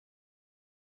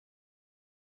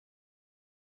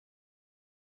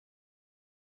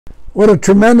What a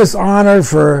tremendous honor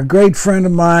for a great friend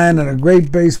of mine and a great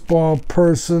baseball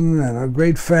person and a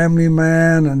great family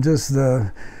man and just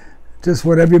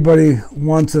what everybody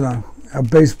wants in a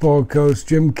baseball coach,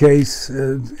 Jim Case,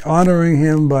 honoring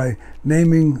him by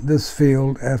naming this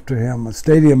field after him, a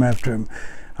stadium after him.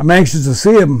 I'm anxious to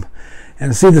see him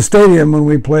and see the stadium when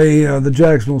we play the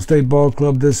Jacksonville State Ball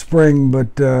Club this spring,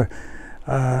 but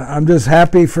I'm just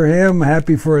happy for him,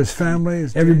 happy for his family,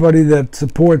 everybody that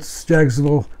supports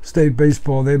Jacksonville State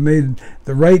baseball. They made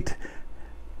the right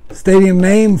stadium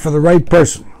name for the right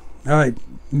person. All right,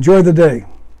 enjoy the day.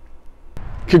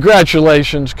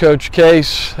 Congratulations, Coach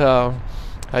Case. I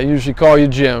usually call you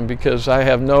Jim because I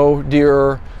have no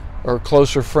dearer or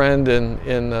closer friend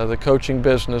in the coaching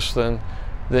business than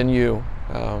you.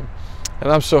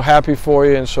 And I'm so happy for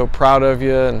you and so proud of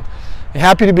you, and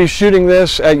happy to be shooting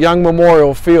this at Young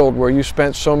Memorial Field, where you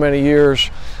spent so many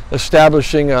years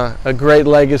establishing a great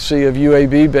legacy of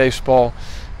UAB baseball.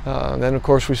 Then of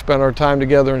course we spent our time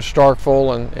together in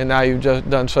Starkville, and now you've just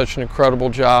done such an incredible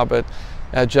job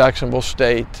at Jacksonville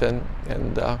State. And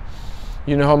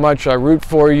you know how much I root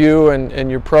for you and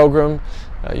your program.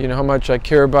 You know how much I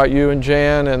care about you and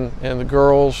Jan and the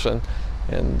girls, and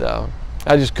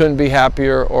I just couldn't be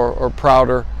happier or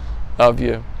prouder of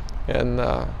you. And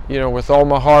you know, with all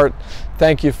my heart,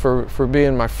 thank you for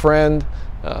being my friend.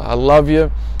 I love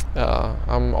you.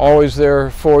 I'm always there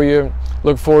for you.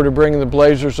 Look forward to bringing the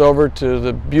Blazers over to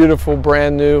the beautiful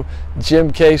brand new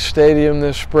Jim Case Stadium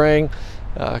this spring.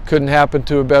 Couldn't happen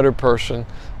to a better person.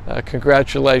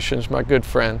 Congratulations, my good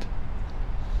friend.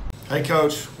 Hey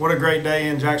Coach, what a great day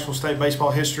in Jacksonville State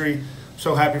baseball history.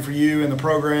 So happy for you and the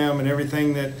program and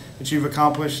everything that you've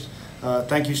accomplished.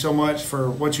 Thank you so much for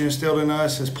what you instilled in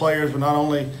us as players, but not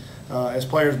only as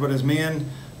players, but as men.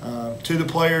 To the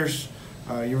players,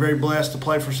 you're very blessed to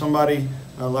play for somebody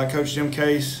like Coach Jim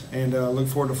Case, and look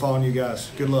forward to following you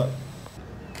guys. Good luck.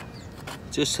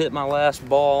 Just hit my last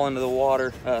ball into the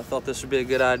water. Thought this would be a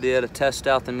good idea to test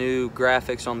out the new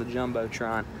graphics on the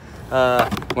Jumbotron.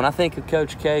 When I think of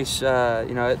Coach Case, you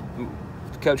know,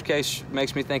 Coach Case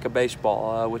makes me think of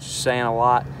baseball, which is saying a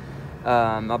lot.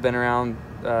 I've been around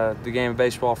the game of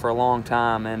baseball for a long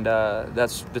time, and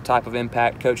that's the type of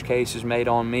impact Coach Case has made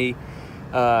on me.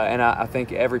 And I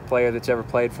think every player that's ever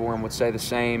played for him would say the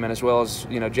same, and as well as,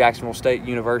 you know, Jacksonville State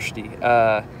University.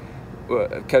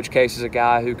 Coach Case is a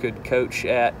guy who could coach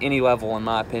at any level, in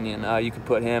my opinion. You could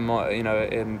put him, you know,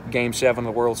 in Game 7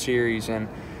 of the World Series, and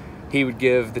he would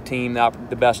give the team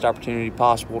the best opportunity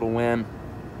possible to win.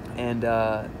 And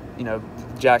you know,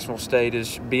 Jacksonville State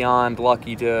is beyond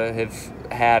lucky to have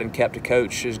had and kept a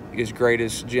coach as great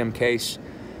as Jim Case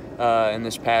in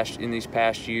these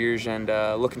past years, and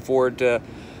looking forward to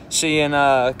seeing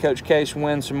Coach Case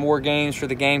win some more games for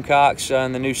the Gamecocks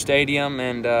in the new stadium,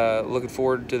 and looking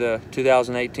forward to the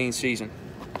 2018 season.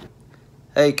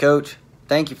 Hey Coach,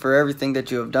 thank you for everything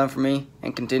that you have done for me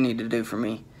and continue to do for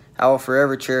me. I will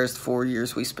forever cherish the 4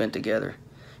 years we spent together.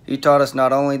 You taught us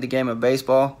not only the game of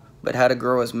baseball, but how to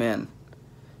grow as men,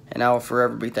 and I will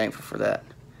forever be thankful for that.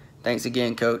 Thanks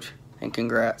again, Coach, and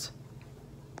congrats.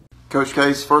 Coach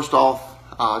Case, first off,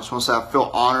 I just want to say I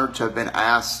feel honored to have been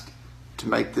asked to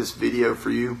make this video for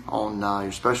you on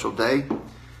your special day.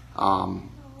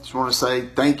 Just want to say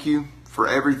thank you for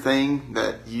everything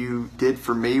that you did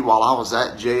for me while I was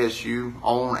at JSU,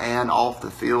 on and off the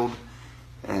field,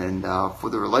 and for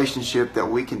the relationship that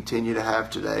we continue to have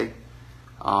today.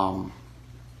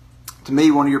 To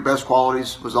me, one of your best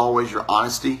qualities was always your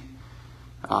honesty.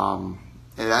 And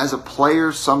as a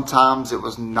player, sometimes it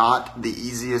was not the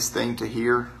easiest thing to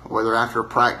hear, whether after a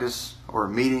practice or a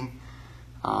meeting.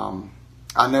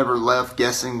 I never left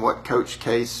guessing what Coach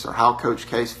Case or how Coach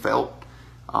Case felt,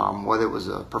 whether it was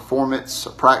a performance,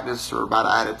 a practice, or about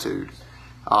attitude.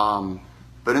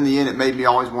 But in the end, it made me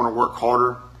always want to work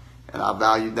harder, and I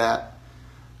valued that.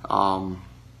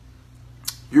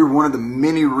 You're one of the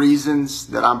many reasons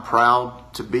that I'm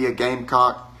proud to be a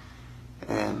Gamecock.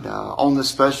 And on this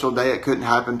special day, it couldn't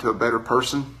happen to a better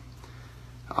person.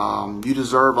 You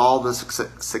deserve all the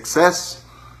success.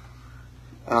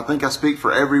 And I think I speak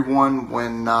for everyone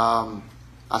when I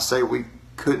say we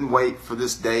couldn't wait for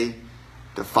this day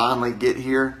to finally get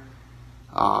here.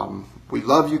 We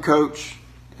love you, Coach.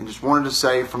 And just wanted to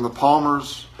say from the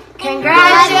Palmers,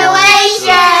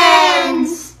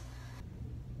 congratulations!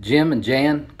 Jim and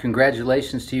Jan,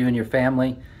 congratulations to you and your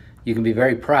family. You can be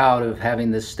very proud of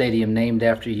having this stadium named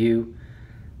after you.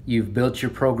 You've built your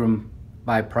program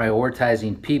by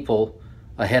prioritizing people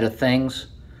ahead of things,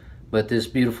 but this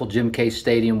beautiful Jim Case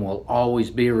Stadium will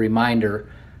always be a reminder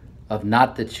of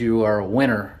not that you are a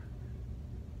winner,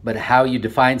 but how you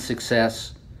define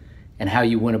success and how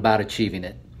you went about achieving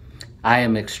it. I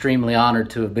am extremely honored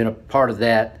to have been a part of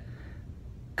that.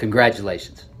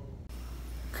 Congratulations.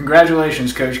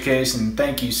 Congratulations, Coach Case, and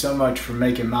thank you so much for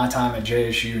making my time at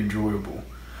JSU enjoyable.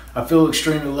 I feel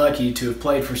extremely lucky to have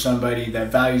played for somebody that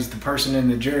values the person in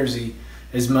the jersey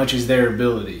as much as their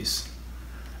abilities.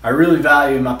 I really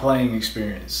value my playing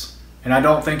experience, and I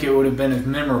don't think it would have been as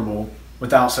memorable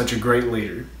without such a great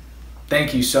leader.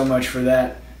 Thank you so much for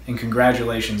that, and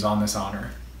congratulations on this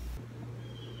honor.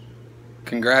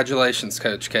 Congratulations,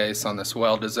 Coach Case, on this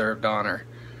well-deserved honor.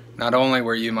 Not only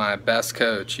were you my best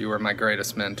coach, you were my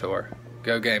greatest mentor.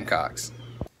 Go Gamecocks.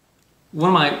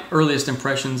 One of my earliest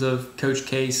impressions of Coach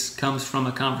Case comes from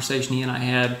a conversation he and I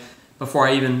had before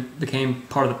I even became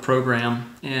part of the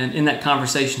program. And in that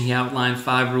conversation, he outlined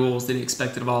 5 rules that he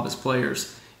expected of all of his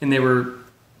players. And they were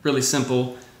really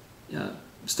simple.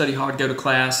 Study hard, go to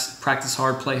class, practice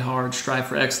hard, play hard, strive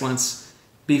for excellence,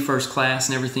 be first class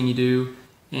in everything you do,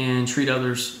 and treat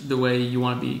others the way you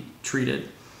want to be treated.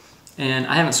 And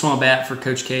I haven't swung a bat for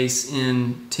Coach Case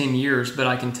in 10 years, but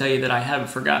I can tell you that I haven't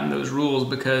forgotten those rules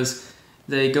because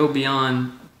they go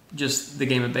beyond just the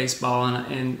game of baseball,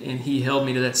 and he held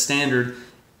me to that standard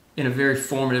in a very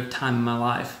formative time in my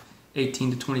life,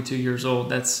 18 to 22 years old.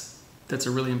 That's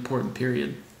a really important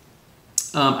period.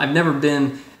 I've never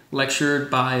been lectured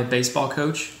by a baseball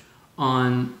coach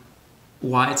on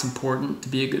why it's important to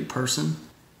be a good person,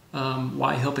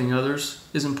 why helping others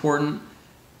is important,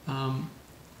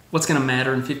 what's going to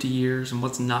matter in 50 years and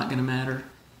what's not going to matter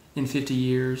in 50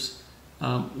 years,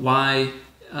 why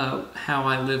how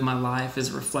I live my life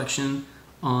is a reflection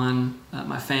on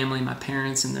my family, my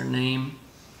parents, and their name.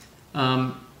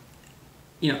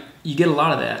 You get a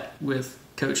lot of that with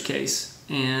Coach Case,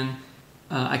 and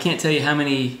I can't tell you how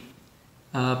many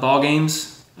ball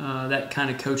games that kind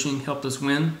of coaching helped us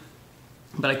win,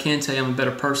 but I can tell you I'm a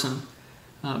better person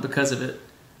because of it.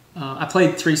 I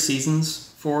played 3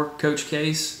 seasons for Coach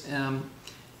Case.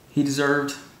 He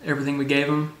deserved everything we gave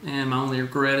him, and my only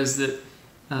regret is that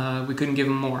we couldn't give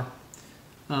him more.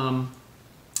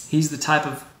 He's the type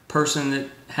of person that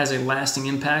has a lasting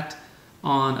impact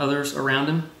on others around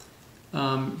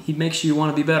him. He makes you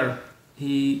want to be better.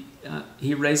 He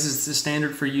raises the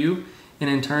standard for you, and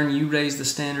in turn you raise the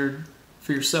standard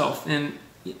for yourself. And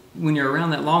when you're around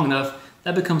that long enough,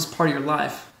 that becomes part of your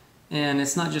life. And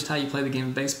it's not just how you play the game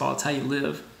of baseball, it's how you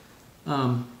live.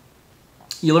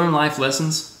 You learn life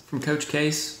lessons from Coach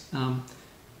Case,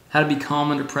 how to be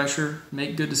calm under pressure,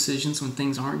 make good decisions when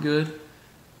things aren't good,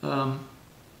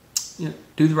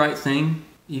 do the right thing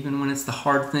even when it's the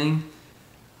hard thing,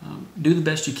 do the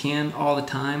best you can all the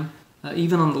time,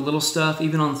 even on the little stuff,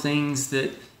 even on things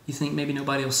that you think maybe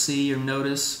nobody will see or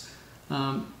notice.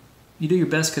 You do your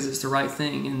best because it's the right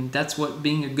thing, and that's what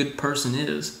being a good person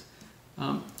is.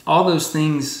 All those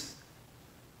things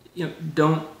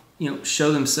don't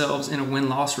show themselves in a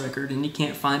win-loss record, and you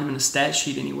can't find them in a stat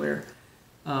sheet anywhere.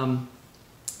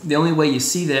 The only way you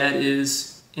see that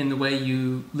is in the way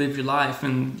you live your life,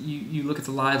 and you look at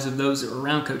the lives of those that were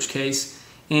around Coach Case,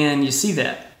 and you see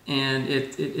that, and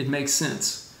it makes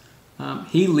sense.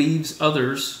 He leaves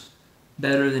others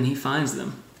better than he finds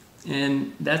them,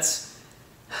 and that's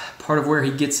part of where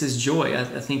he gets his joy.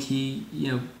 I think he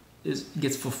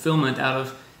gets fulfillment out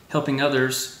of helping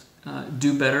others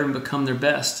do better and become their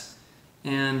best.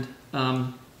 And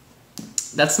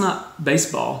that's not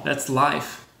baseball, that's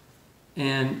life.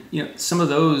 And some of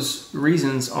those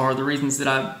reasons are the reasons that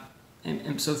I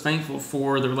am so thankful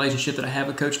for the relationship that I have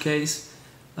with Coach Case,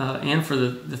 and for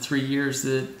the 3 years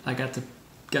that I got to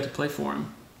play for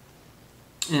him.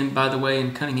 And by the way,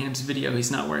 in Cunningham's video,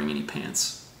 he's not wearing any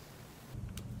pants.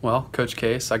 Well, Coach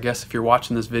Case, I guess if you're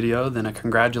watching this video, then a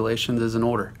congratulations is in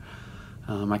order.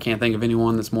 I can't think of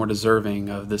anyone that's more deserving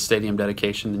of this stadium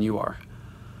dedication than you are.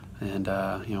 And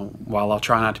while I'll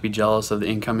try not to be jealous of the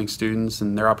incoming students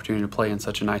and their opportunity to play in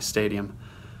such a nice stadium,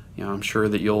 I'm sure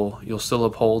that you'll still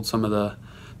uphold some of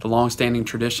the long-standing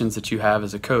traditions that you have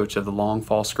as a coach of the long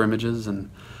fall scrimmages and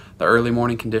the early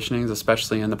morning conditionings,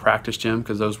 especially in the practice gym,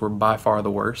 because those were by far the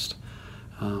worst.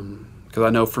 Because I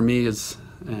know for me as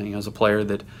a player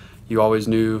that you always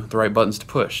knew the right buttons to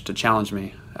push to challenge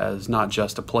me as not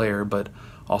just a player but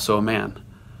also a man.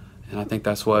 And I think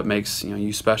that's what makes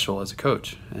you special as a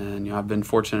coach. And I've been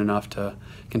fortunate enough to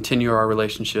continue our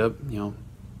relationship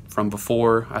from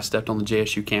before I stepped on the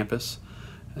JSU campus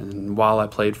and while I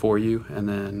played for you, and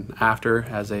then after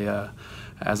as I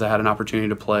had an opportunity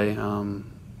to play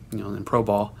in pro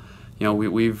ball.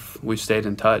 We've stayed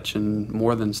in touch, and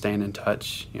more than staying in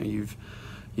touch,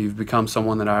 you've become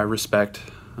someone that I respect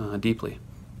deeply.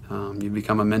 You've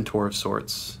become a mentor of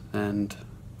sorts and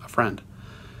a friend.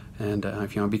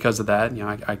 And because of that,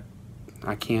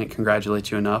 I can't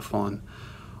congratulate you enough on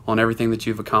everything that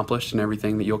you've accomplished and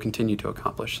everything that you'll continue to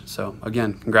accomplish. So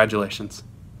again, congratulations.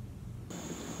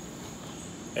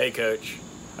 Hey Coach,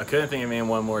 I couldn't think of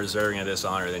anyone more deserving of this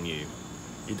honor than you.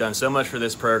 You've done so much for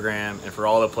this program and for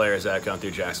all the players that have come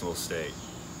through Jacksonville State.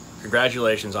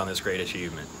 Congratulations on this great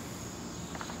achievement.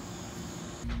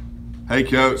 Hey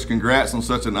Coach, congrats on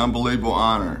such an unbelievable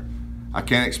honor. I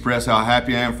can't express how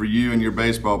happy I am for you and your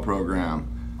baseball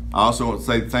program. I also want to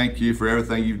say thank you for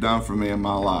everything you've done for me in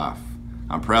my life.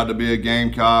 I'm proud to be a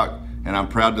Gamecock, and I'm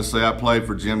proud to say I played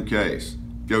for Jim Case.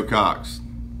 Go Cox.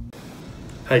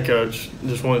 Hey Coach,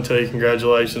 just want to tell you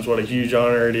congratulations. What a huge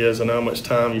honor it is. I know how much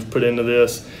time you've put into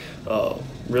this.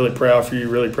 Really proud for you,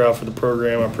 really proud for the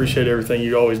program. I appreciate everything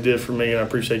you always did for me, and I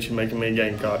appreciate you making me a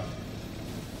Gamecock.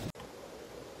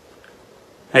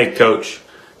 Hey Coach,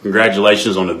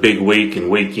 congratulations on a big week and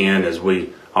weekend as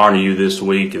we honor you this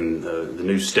week and the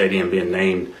new stadium being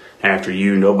named after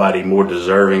you. Nobody more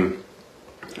deserving,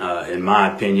 in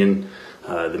my opinion,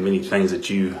 the many things that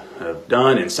you have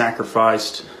done and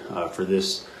sacrificed for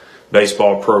this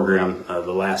baseball program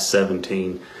the last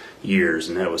 17 years.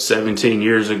 And that was 17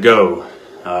 years ago.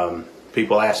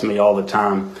 People ask me all the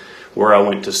time where I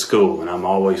went to school, and I'm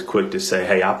always quick to say,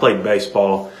 hey, I played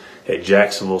baseball at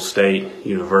Jacksonville State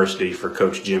University for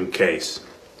Coach Jim Case.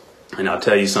 And I'll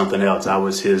tell you something else, I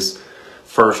was his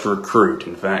first recruit.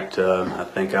 In fact, I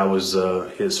think I was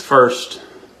his first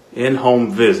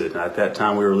in-home visit. At that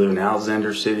time we were living in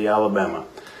Alexander City, Alabama,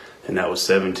 and that was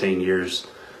 17 years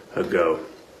ago.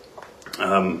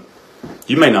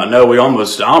 You may not know, I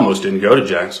almost didn't go to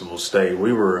Jacksonville State.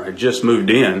 I just moved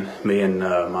in, me and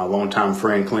my longtime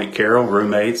friend Clint Carroll,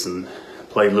 roommates, and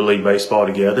played Little League baseball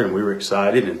together, and we were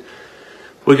excited. And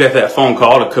we got that phone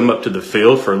call to come up to the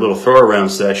field for a little throw-around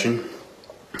session.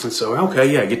 And so,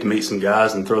 okay, yeah, get to meet some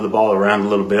guys and throw the ball around a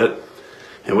little bit.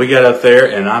 And we got up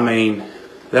there, and I mean,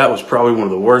 that was probably one of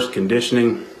the worst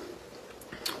conditioning,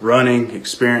 running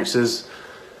experiences.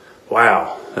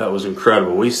 Wow, that was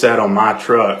incredible. We sat on my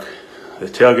truck, the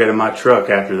tailgate of my truck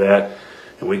after that,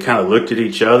 and we kind of looked at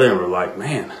each other and were like,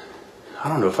 man, I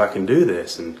don't know if I can do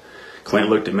this. And Clint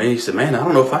looked at me, he said, man, I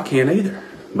don't know if I can either.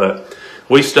 But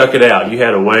we stuck it out. You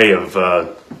had a way of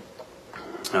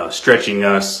stretching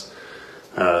us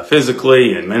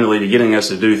physically and mentally to getting us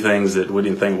to do things that we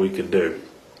didn't think we could do.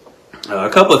 A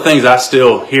couple of things I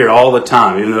still hear all the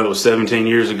time, even though it was 17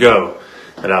 years ago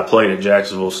that I played at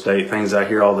Jacksonville State, things I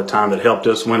hear all the time that helped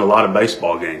us win a lot of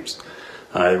baseball games.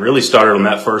 It really started on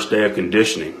that first day of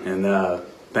conditioning, and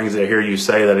things that I hear you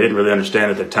say that I didn't really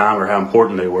understand at the time or how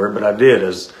important they were, but I did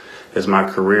as my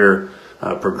career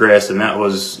progressed, and that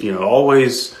was,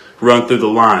 always run through the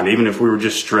line, even if we were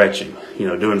just stretching,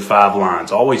 doing 5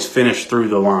 lines, always finish through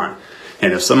the line.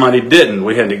 And if somebody didn't,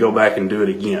 we had to go back and do it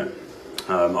again.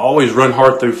 Always run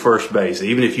hard through first base,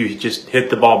 even if you just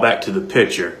hit the ball back to the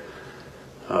pitcher.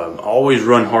 Always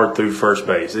run hard through first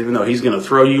base, even though he's going to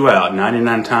throw you out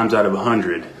 99 times out of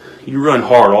 100. You run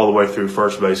hard all the way through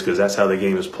first base because that's how the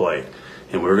game is played.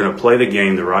 And we're going to play the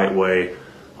game the right way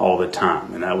all the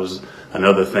time. And that was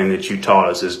another thing that you taught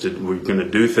us, is we're going to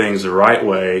do things the right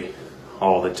way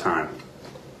all the time.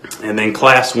 And then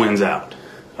class wins out.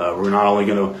 We're not only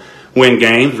going to win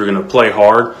games, we're going to play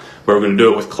hard, but we're going to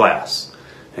do it with class.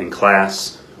 And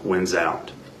class wins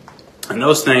out. And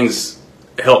those things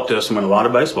helped us win a lot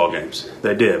of baseball games.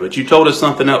 They did. But you told us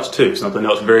something else too, something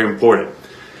else very important.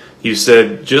 You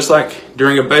said, just like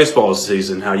during a baseball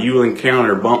season, how you will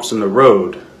encounter bumps in the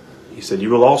road, you said you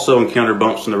will also encounter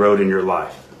bumps in the road in your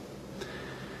life.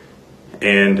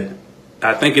 And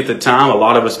I think at the time, a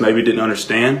lot of us maybe didn't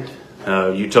understand.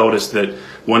 You told us that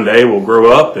one day we'll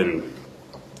grow up and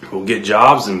we'll get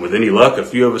jobs, and with any luck, a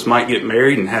few of us might get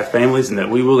married and have families, and that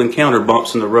we will encounter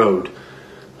bumps in the road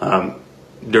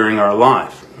during our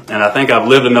life. And I think I've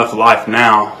lived enough life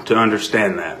now to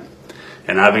understand that.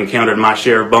 And I've encountered my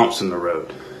share of bumps in the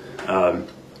road.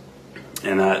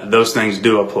 Those things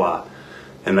do apply.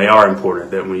 And they are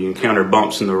important, that when you encounter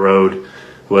bumps in the road,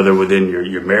 whether within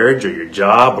your marriage or your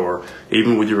job or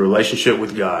even with your relationship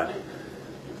with God,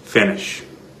 finish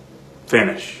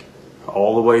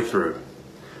all the way through.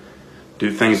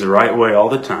 Do things the right way all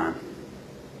the time.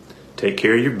 Take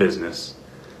care of your business.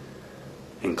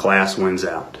 And class wins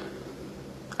out.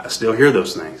 I still hear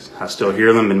those things. I still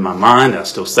hear them in my mind. I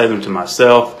still say them to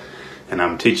myself. And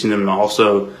I'm teaching them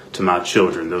also to my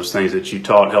children. Those things that you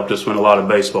taught helped us win a lot of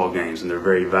baseball games, and they're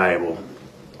very valuable.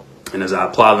 And as I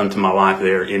apply them to my life,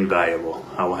 they are invaluable.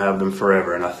 I will have them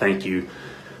forever, and I thank you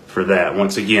for that.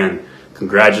 Once again,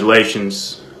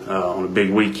 congratulations on a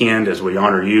big weekend as we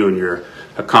honor you and your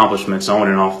accomplishments on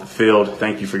and off the field.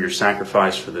 Thank you for your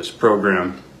sacrifice for this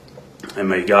program, and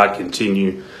may God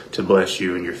continue to bless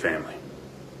you and your family.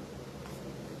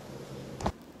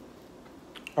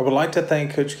 I would like to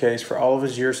thank Coach Case for all of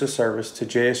his years of service to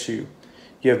JSU.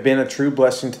 You have been a true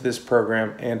blessing to this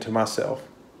program and to myself.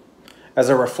 As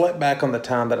I reflect back on the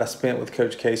time that I spent with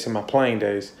Coach Case in my playing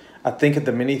days, I think of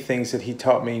the many things that he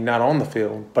taught me not on the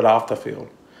field, but off the field.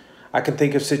 I can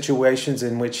think of situations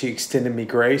in which he extended me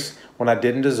grace when I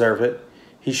didn't deserve it.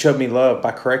 He showed me love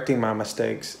by correcting my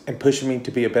mistakes and pushing me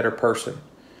to be a better person.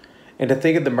 And to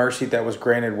think of the mercy that was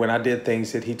granted when I did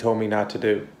things that he told me not to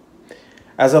do.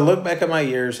 As I look back at my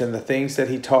years and the things that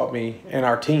he taught me and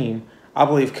our team, I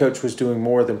believe Coach was doing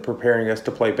more than preparing us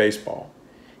to play baseball.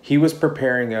 He was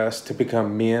preparing us to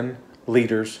become men,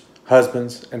 leaders,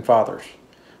 husbands, and fathers.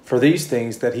 For these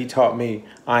things that he taught me,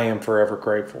 I am forever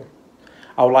grateful.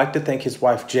 I would like to thank his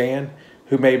wife, Jan,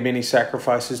 who made many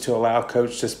sacrifices to allow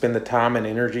Coach to spend the time and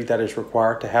energy that is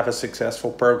required to have a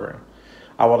successful program.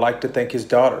 I would like to thank his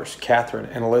daughters, Catherine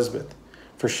and Elizabeth,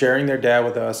 for sharing their dad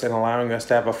with us and allowing us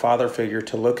to have a father figure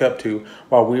to look up to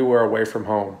while we were away from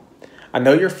home. I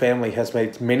know your family has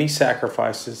made many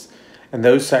sacrifices, and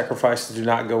those sacrifices do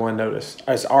not go unnoticed,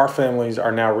 as our families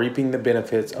are now reaping the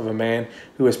benefits of a man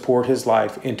who has poured his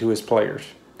life into his players.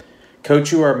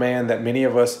 Coach, you are a man that many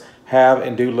of us have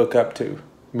and do look up to.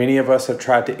 Many of us have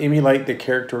tried to emulate the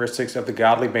characteristics of the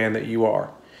godly man that you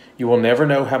are. You will never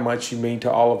know how much you mean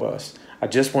to all of us. I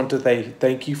just want to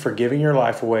thank you for giving your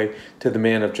life away to the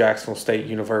men of Jacksonville State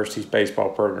University's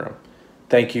baseball program.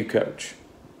 Thank you, Coach.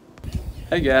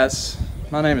 Hey guys,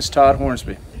 my name is Todd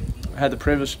Hornsby. I had the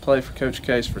privilege to play for Coach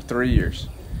Case for 3 years.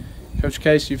 Coach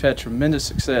Case, you've had tremendous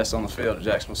success on the field at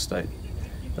Jacksonville State,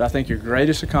 but I think your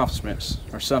greatest accomplishments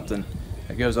are something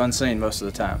that goes unseen most of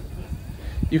the time.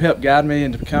 You helped guide me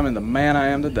into becoming the man I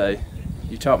am today.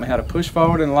 You taught me how to push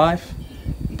forward in life,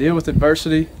 and deal with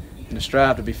adversity, and to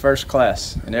strive to be first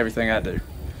class in everything I do.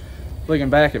 Looking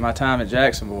back at my time at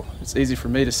Jacksonville, it's easy for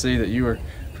me to see that you were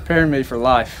preparing me for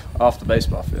life off the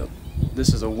baseball field.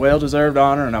 This is a well-deserved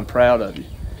honor, and I'm proud of you.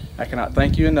 I cannot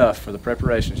thank you enough for the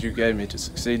preparations you gave me to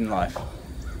succeed in life.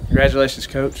 Congratulations,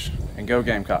 Coach, and go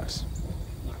Gamecocks.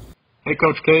 Hey,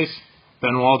 Coach Case.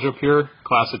 Ben Waldrop here,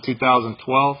 class of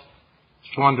 2012.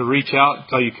 Just wanted to reach out and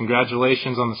tell you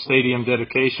congratulations on the stadium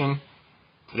dedication.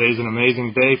 Today's an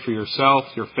amazing day for yourself,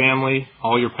 your family,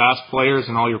 all your past players,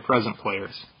 and all your present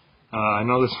players. I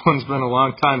know this one's been a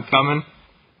long time coming,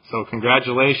 so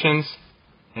congratulations,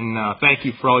 and thank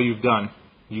you for all you've done.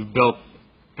 You've built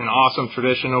an awesome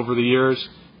tradition over the years.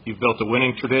 You've built a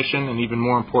winning tradition, and even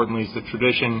more importantly is the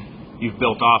tradition you've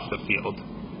built off the field.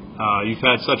 You've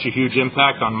had such a huge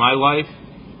impact on my life,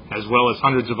 as well as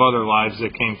hundreds of other lives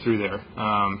that came through there.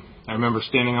 I remember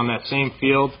standing on that same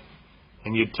field,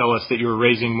 and you'd tell us that you were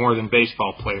raising more than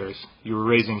baseball players. You were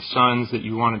raising sons that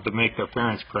you wanted to make their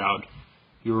parents proud.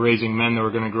 You were raising men that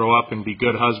were going to grow up and be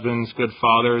good husbands, good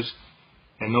fathers,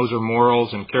 and those are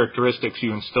morals and characteristics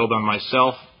you instilled on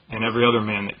myself and every other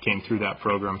man that came through that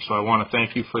program. So I want to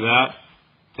thank you for that.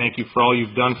 Thank you for all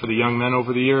you've done for the young men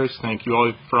over the years. Thank you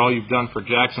all for all you've done for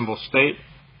Jacksonville State.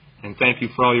 And thank you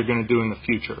for all you're going to do in the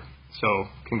future. So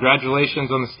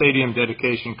congratulations on the stadium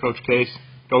dedication, Coach Case.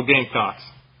 Go Gamecocks.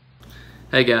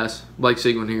 Hey guys, Blake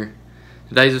Seguin here.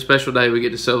 Today's a special day. We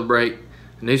get to celebrate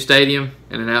a new stadium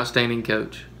and an outstanding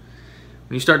coach.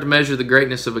 When you start to measure the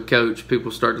greatness of a coach, people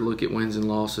start to look at wins and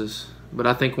losses. But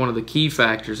I think one of the key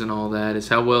factors in all that is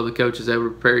how well the coach is able to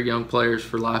prepare young players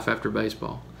for life after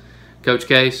baseball. Coach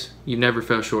Case, you never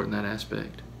fell short in that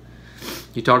aspect.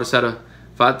 You taught us how to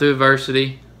fight through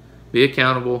adversity, be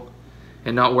accountable,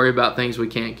 and not worry about things we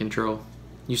can't control.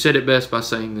 You said it best by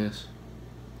saying this: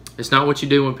 it's not what you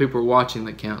do when people are watching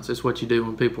that counts, it's what you do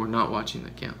when people are not watching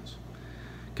that counts.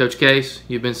 Coach Case,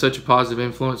 you've been such a positive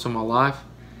influence on my life.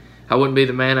 I wouldn't be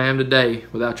the man I am today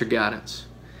without your guidance.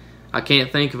 I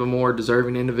can't think of a more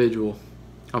deserving individual.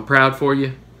 I'm proud for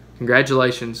you.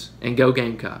 Congratulations, and go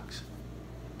Gamecocks.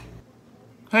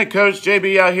 Hey Coach,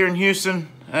 JB out here in Houston.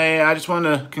 Hey, I just want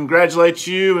to congratulate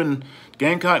you and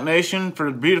Gamecock Nation for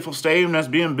the beautiful stadium that's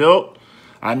being built.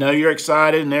 I know you're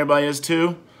excited and everybody is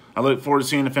too. I look forward to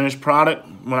seeing the finished product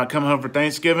when I come home for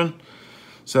Thanksgiving.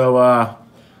 So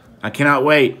I cannot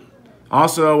wait.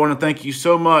 Also, I want to thank you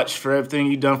so much for everything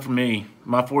you've done for me.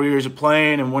 My 4 years of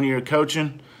playing and 1 year of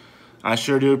coaching, I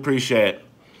sure do appreciate it.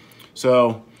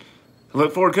 So I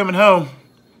look forward to coming home.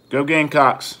 Go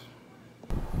Gamecocks.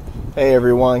 Hey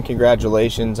everyone,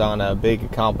 congratulations on a big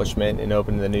accomplishment in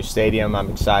opening the new stadium. I'm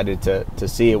excited to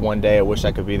see it one day. I wish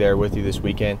I could be there with you this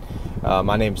weekend.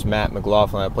 My name's Matt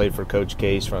McLaughlin. I played for Coach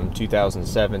Case from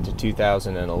 2007 to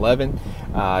 2011.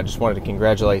 I just wanted to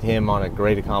congratulate him on a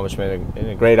great accomplishment and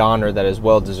a great honor that is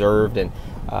well deserved. And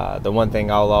the one thing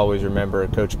I'll always remember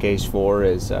Coach Case for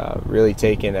is really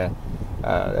taking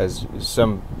as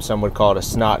some would call it, a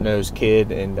snot-nosed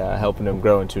kid, and helping him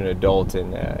grow into an adult.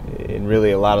 And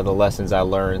really a lot of the lessons I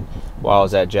learned while I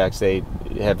was at Jack State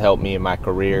have helped me in my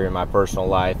career and my personal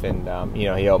life. And he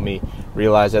helped me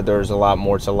realize that there's a lot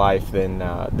more to life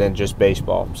than just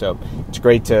baseball. So it's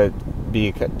great to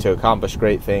accomplish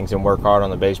great things and work hard on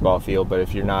the baseball field, but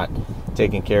if you're not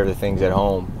taking care of the things at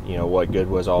home, what good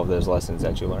was all of those lessons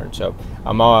that you learned? So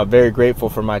I'm very grateful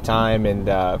for my time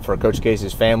and for Coach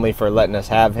Case's family for letting us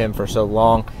have him for so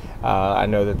long. I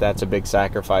know that that's a big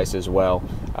sacrifice as well.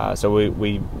 So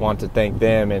we want to thank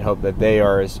them and hope that they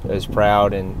are as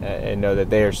proud and know that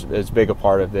they are as big a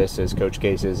part of this as Coach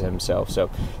Case is himself. So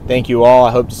thank you all.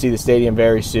 I hope to see the stadium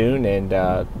very soon, and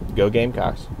go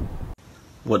Gamecocks.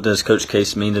 What does Coach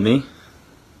Case mean to me?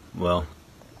 Well,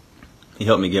 he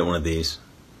helped me get one of these,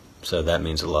 so that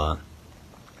means a lot.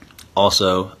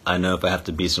 Also, I know if I have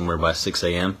to be somewhere by 6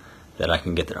 a.m. that I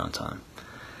can get there on time.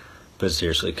 But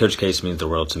seriously, Coach Case means the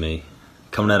world to me.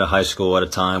 Coming out of high school at a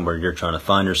time where you're trying to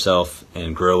find yourself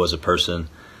and grow as a person,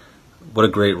 what a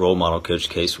great role model Coach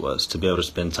Case was to be able to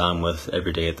spend time with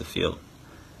every day at the field.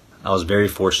 I was very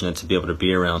fortunate to be able to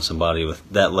be around somebody with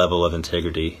that level of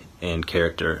integrity and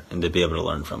character and to be able to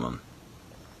learn from him.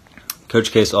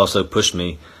 Coach Case also pushed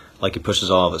me like he pushes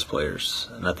all of his players,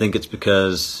 and I think it's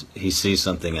because he sees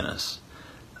something in us.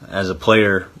 As a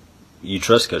player, you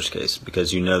trust Coach Case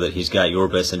because you know that he's got your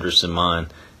best interests in mind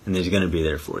and that he's going to be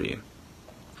there for you.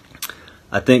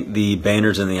 I think the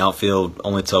banners in the outfield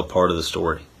only tell part of the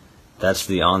story. That's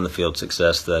the on-the-field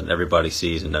success that everybody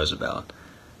sees and knows about.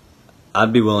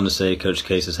 I'd be willing to say Coach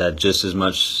Case has had just as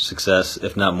much success,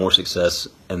 if not more success,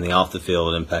 in the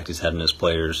off-the-field impact he's had on his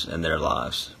players and their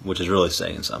lives, which is really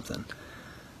saying something.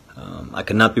 I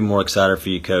could not be more excited for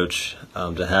you, Coach,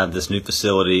 to have this new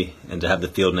facility and to have the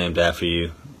field named after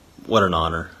you. What an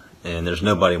honor, and there's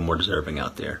nobody more deserving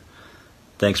out there.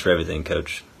 Thanks for everything,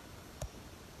 Coach.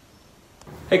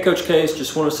 Hey, Coach Case,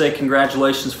 just want to say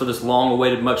congratulations for this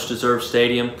long-awaited, much-deserved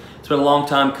stadium. It's been a long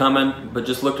time coming, but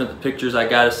just looking at the pictures, I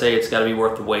got to say it's got to be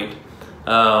worth the wait.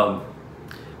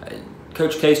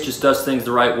 Coach Case just does things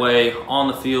the right way, on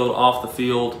the field, off the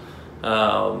field,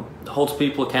 holds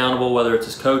people accountable, whether it's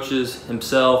his coaches,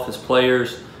 himself, his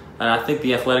players, and I think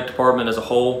the athletic department as a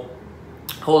whole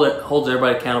holds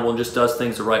everybody accountable and just does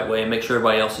things the right way and makes sure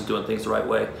everybody else is doing things the right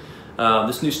way.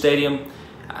 This new stadium,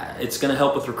 it's going to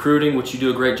help with recruiting, which you do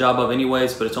a great job of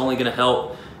anyways, but it's only going to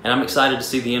help, and I'm excited to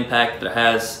see the impact that it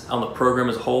has on the program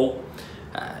as a whole.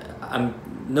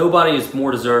 Nobody is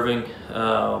more deserving.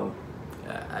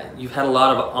 You've had a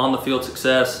lot of on-the-field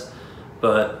success,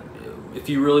 but if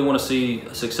you really want to see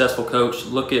a successful coach,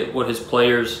 look at what his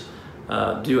players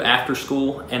do after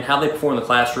school and how they perform in the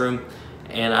classroom.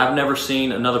 And I've never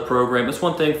seen another program. It's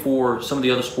one thing for some of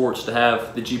the other sports to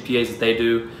have the GPAs that they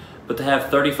do, but to have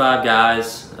 35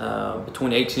 guys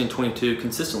between 18 and 22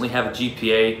 consistently have a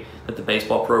GPA that the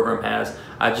baseball program has,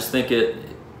 I just think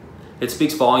it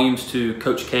speaks volumes to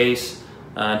Coach Case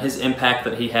and his impact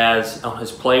that he has on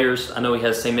his players. I know he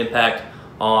has the same impact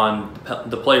on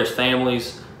the players'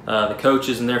 families, the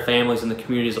coaches and their families, and the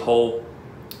community as a whole.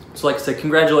 So like I said,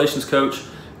 congratulations, Coach.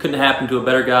 Couldn't have happened to a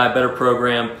better guy, better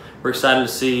program. We're excited to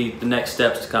see the next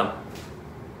steps to come.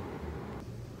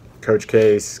 Coach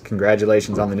Case,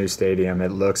 congratulations on the new stadium.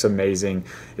 It looks amazing.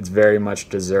 It's very much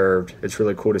deserved. It's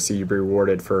really cool to see you be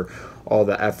rewarded for all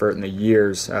the effort and the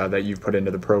years that you've put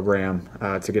into the program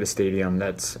to get a stadium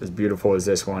that's as beautiful as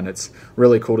this one. It's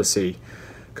really cool to see.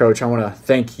 Coach, I want to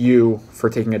thank you for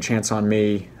taking a chance on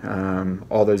me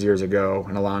all those years ago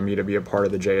and allowing me to be a part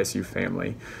of the JSU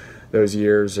family. Those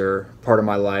years are part of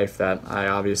my life that I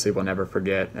obviously will never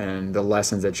forget, and the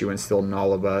lessons that you instilled in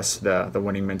all of us, the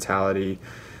winning mentality,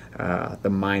 the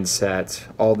mindset,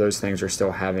 all those things are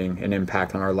still having an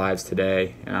impact on our lives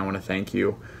today, and I want to thank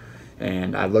you.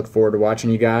 And I look forward to watching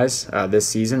you guys this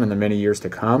season and the many years to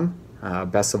come.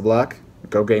 Best of luck.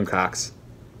 Go Gamecocks.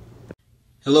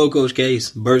 Hello, Coach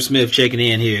Case. Bert Smith checking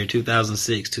in here,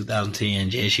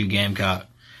 2006-2010 JSU Gamecock.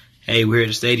 Hey, we're at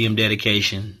the stadium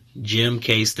dedication, Jim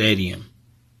K Stadium.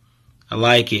 I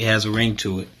like it. It has a ring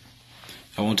to it.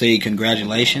 I want to tell you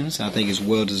congratulations. I think it's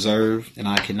well deserved, and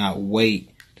I cannot wait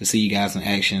to see you guys in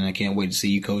action. I can't wait to see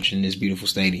you coaching this beautiful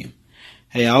stadium.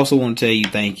 Hey, I also want to tell you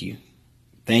thank you.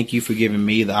 Thank you for giving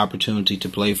me the opportunity to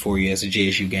play for you as a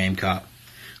JSU Gamecock.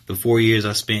 The 4 years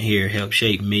I spent here helped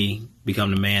shape me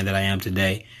become the man that I am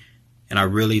today, And I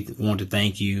really want to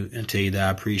thank you and tell you that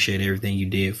I appreciate everything you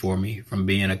did for me, from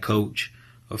being a coach,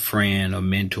 a friend, a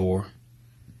mentor,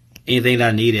 anything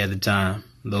that I needed at the time,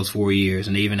 those 4 years,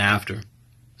 and even after.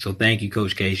 So thank you,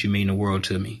 Coach Case. You mean the world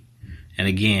to me. And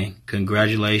again,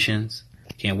 congratulations.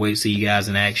 Can't wait to see you guys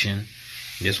in action.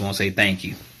 Just want to say thank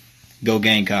you. Go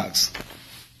Gamecocks.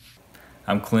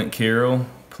 I'm Clint Carroll,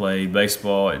 played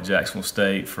baseball at Jacksonville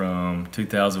State from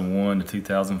 2001 to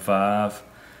 2005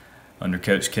 under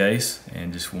Coach Case,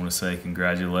 and just want to say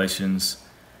congratulations.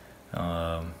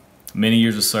 Many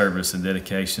years of service and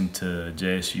dedication to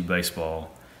JSU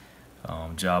baseball.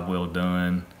 Job well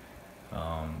done.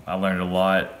 I learned a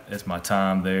lot as my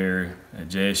time there at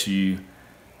JSU.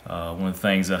 One of the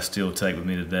things I still take with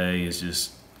me today is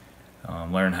just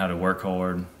learn how to work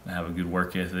hard, have a good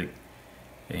work ethic,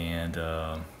 and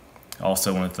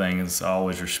also one of the things I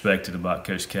always respected about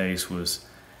Coach Case was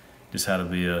just how to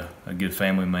be a good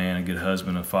family man, a good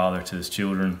husband, a father to his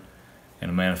children,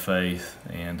 and a man of faith.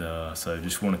 And so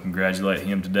just want to congratulate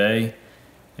him today,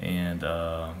 and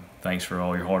thanks for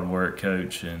all your hard work,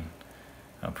 Coach, and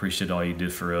I appreciate all you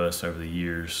did for us over the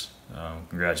years.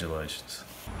 Congratulations.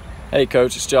 Hey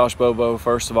Coach, it's Josh Bobo.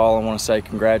 First of all, I want to say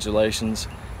congratulations.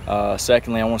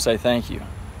 Secondly, I want to say thank you.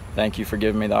 Thank you for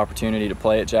giving me the opportunity to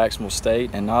play at Jacksonville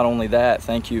State, and not only that,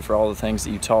 thank you for all the things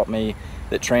that you taught me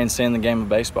that transcend the game of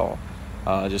baseball.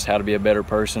 Just how to be a better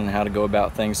person and how to go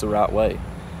about things the right way.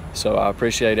 So I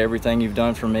appreciate everything you've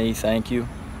done for me. Thank you,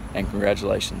 and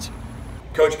congratulations.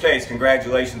 Coach Case,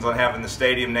 congratulations on having the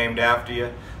stadium named after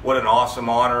you. What an awesome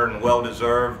honor and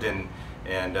well-deserved, and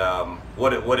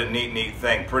what a neat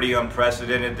thing. Pretty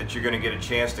unprecedented that you're going to get a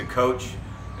chance to coach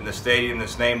in the stadium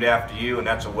that's named after you, and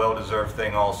that's a well-deserved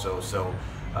thing also. So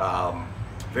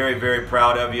very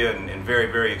proud of you, and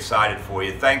very excited for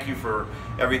you. Thank you for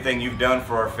everything you've done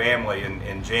for our family,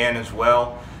 and Jan as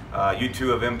well. You two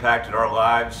have impacted our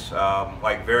lives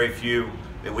like very few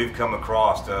that we've come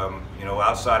across. You know,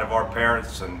 outside of our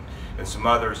parents and some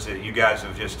others, that you guys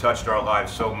have just touched our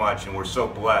lives so much, and we're so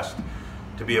blessed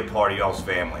to be a part of y'all's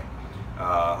family.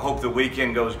 Hope the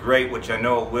weekend goes great, which I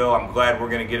know it will. I'm glad we're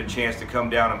going to get a chance to come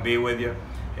down and be with you,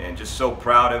 and just so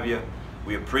proud of you.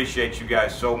 We appreciate you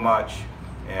guys so much,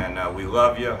 and we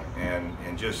love you,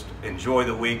 and just enjoy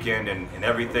the weekend, and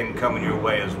everything coming your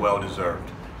way is well deserved.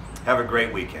 Have a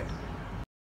great weekend.